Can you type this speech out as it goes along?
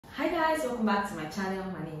Hi guys, welcome back to my channel.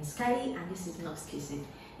 My name is Kylie and this is Nox Kitchen.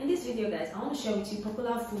 In this video guys, I want to share with you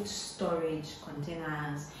popular food storage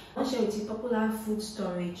containers. I want to share with you popular food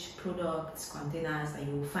storage products, containers that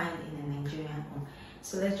you will find in a Nigerian home.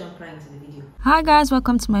 So let's jump right into the video. Hi guys,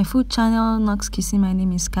 welcome to my food channel, Nox Kitchen. My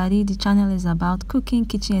name is Kylie. The channel is about cooking,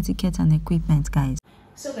 kitchen etiquette and equipment, guys.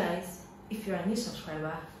 So guys, if you're a new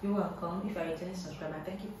subscriber, you're welcome. If you're a returning subscriber,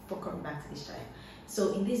 thank you for coming back to this channel.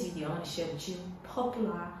 So in this video, I want to share with you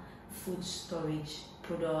popular food storage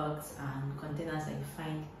products and containers that you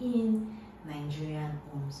find in Nigerian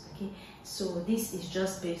homes. Okay, so this is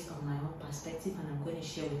just based on my own perspective and I'm going to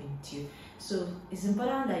share with you. So it's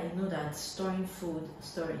important that you know that storing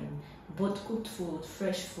both cooked food,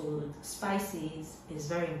 fresh food, spices is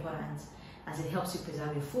very important as it helps you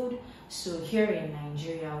preserve your food. So here in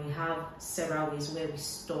Nigeria we have several ways where we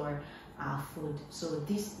store our food. So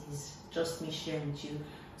this is just me sharing with you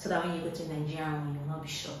so that when you go to Nigeria you'll not be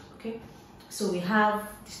shocked. Okay, so we have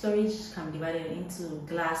the storage can be divided into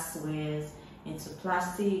glasswares, into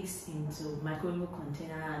plastics, into microwave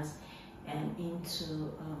containers, and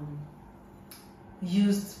into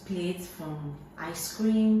used plates from ice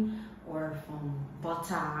cream or from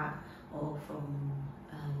butter or from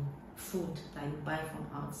food that you buy from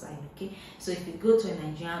outside. Okay, so if you go to a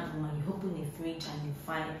Nigerian home and you open a fridge and you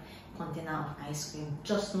find a container of ice cream,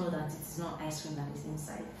 just know that it is not ice cream that is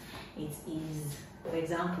inside. It is, for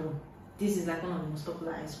example, this is like one of the most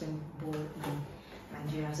popular ice cream bowl in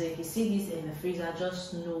Nigeria. So if you see this in the freezer,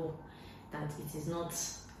 just know that it is not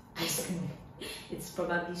ice cream. It's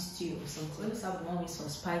probably stew or something. We have one is for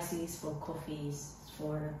spices, for coffees,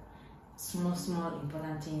 for small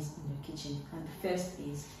important things in the kitchen. And the first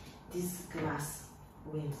is this glass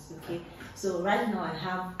wares. Okay, so right now I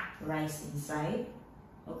have rice inside.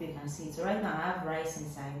 Hope you can see it. So right now I have rice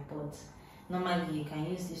inside, but normally you can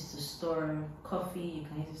use this to store coffee, you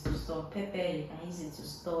can use this to store pepper, you can use it to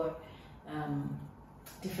store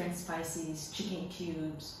different spices, chicken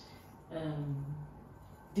cubes,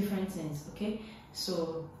 different things. Okay,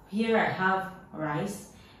 so here I have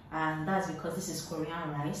rice, and that's because this is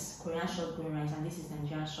Korean rice, Korean short grain rice, and this is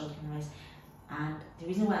Nigerian short grain rice. And the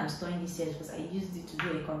reason why I'm storing this here is because I used it to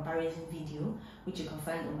do a comparison video, which you can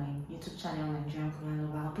find on my YouTube channel, Nigerian Korean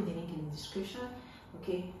Lover. I'll put the link in the description.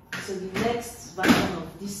 Okay, so the next version of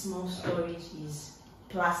this small storage is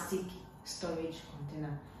plastic storage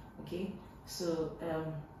container. Okay, so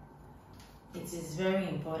it is very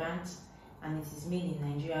important and it is made in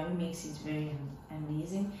Nigeria, which makes it very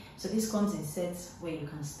amazing. So this comes in sets where you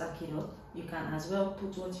can stack it up. You can as well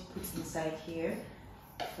put what you put inside here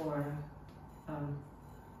for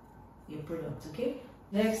your product. Okay,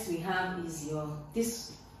 next we have is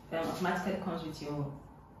this automatically comes with your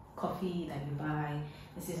coffee that you buy.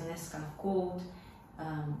 This is an Nescafe Gold,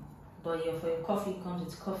 but for your coffee it comes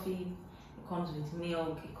with coffee, it comes with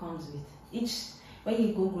milk, it comes with each. When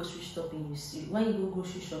you go grocery shopping,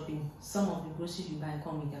 some of the groceries you buy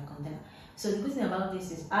come with their container. So the good thing about this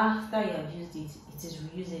is after you have used it, it is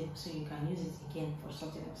reusable, so you can use it again for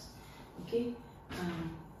something else. Okay,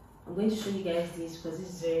 I'm going to show you guys this because this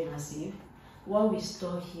is very massive. What we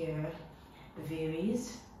store here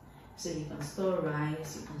varies. So you can store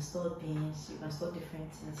rice, you can store beans, you can store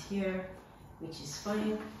different things here, which is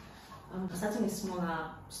fine. I'm starting with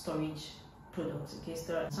smaller storage products. Okay,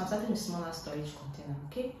 so I'm starting with smaller storage container.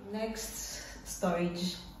 Okay, next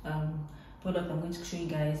storage product I'm going to show you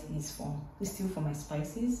guys is still for my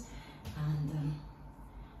spices, and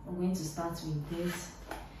I'm going to start with this.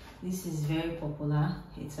 This is very popular.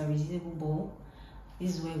 It's a reusable bowl.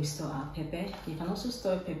 This is where we store our pepper. You can also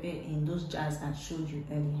store pepper in those jars I showed you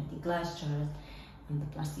earlier, the glass jars and the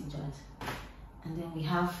plastic jars. And then we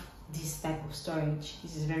have this type of storage.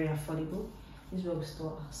 This is very affordable. This is where we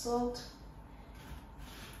store our salt.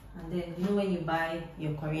 And then you know when you buy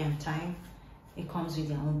your Korean thyme, it comes with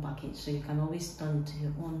your own package, so you can always turn it to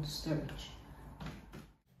your own storage.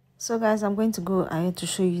 So guys, I'm going to go ahead to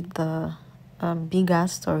show you the bigger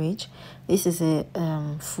storage. This is a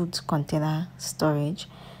food container storage.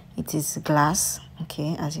 It is glass,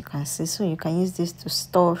 okay, as you can see. So you can use this to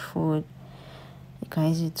store food, you can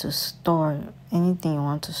use it to store anything you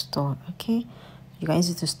want to store. Okay, you can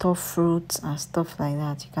use it to store fruits and stuff like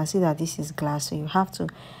that. You can see that this is glass, so you have to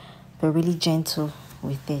be really gentle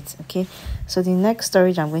with it. Okay, so the next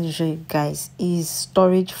storage I'm going to show you guys is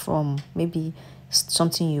storage from maybe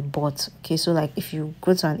something you bought. Okay, so like if you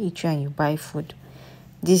go to an eatery and you buy food,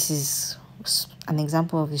 this is an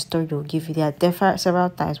example of the storage they'll give you. There are different several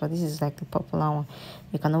types, but this is like the popular one.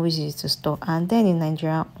 You can always use it to store. And then in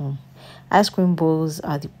Nigeria, ice cream bowls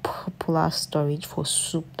are the popular storage for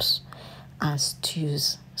soups and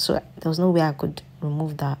stews. So there was no way I could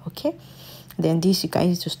remove that. Okay, then this you can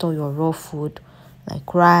use to store your raw food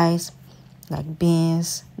like rice, like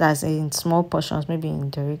beans, that's in small portions, maybe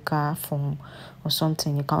in Derica form or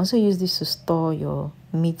something. You can also use this to store your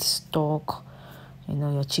meat stock, you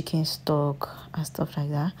know, your chicken stock and stuff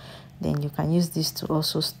like that. Then you can use this to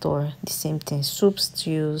also store the same thing, soup,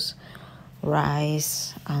 stews,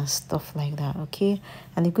 rice and stuff like that. Okay,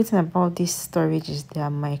 and the good thing about this storage is they are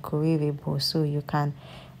microwavable, so you can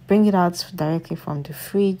bring it out directly from the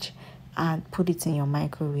fridge and put it in your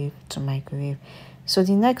microwave to microwave. So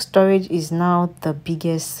the next storage is now the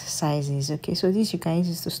biggest sizes. Okay, so this you can use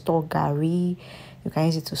it to store gari, you can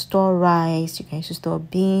use it to store rice, you can use it to store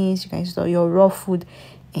beans, you can use it to store your raw food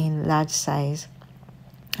in large size.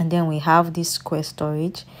 And then we have this square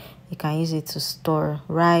storage. You can use it to store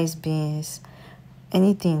rice, beans,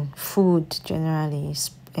 anything, food generally,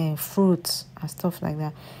 fruits and stuff like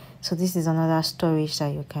that. So this is another storage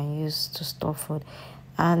that you can use to store food.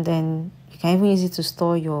 And then you can even use it to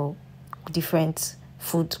store your different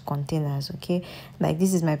food containers. Okay, like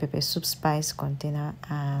this is my pepper soup spice container,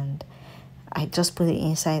 and I just put it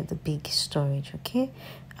inside the big storage. Okay,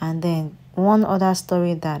 and then one other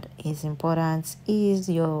storage that is important is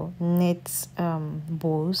your net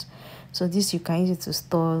bowls. So this you can use it to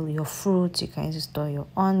store your fruits, you can use it to store your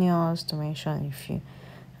onions, to mention a few.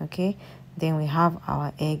 Okay, then we have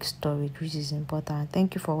our egg storage, which is important.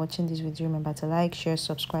 Thank you for watching this video. Remember to like, share,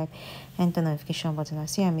 subscribe and the notification button. I'll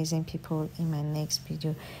see amazing people in my next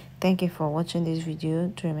video. Thank you for watching this video.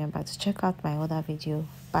 Do remember to check out my other video.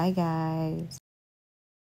 Bye guys.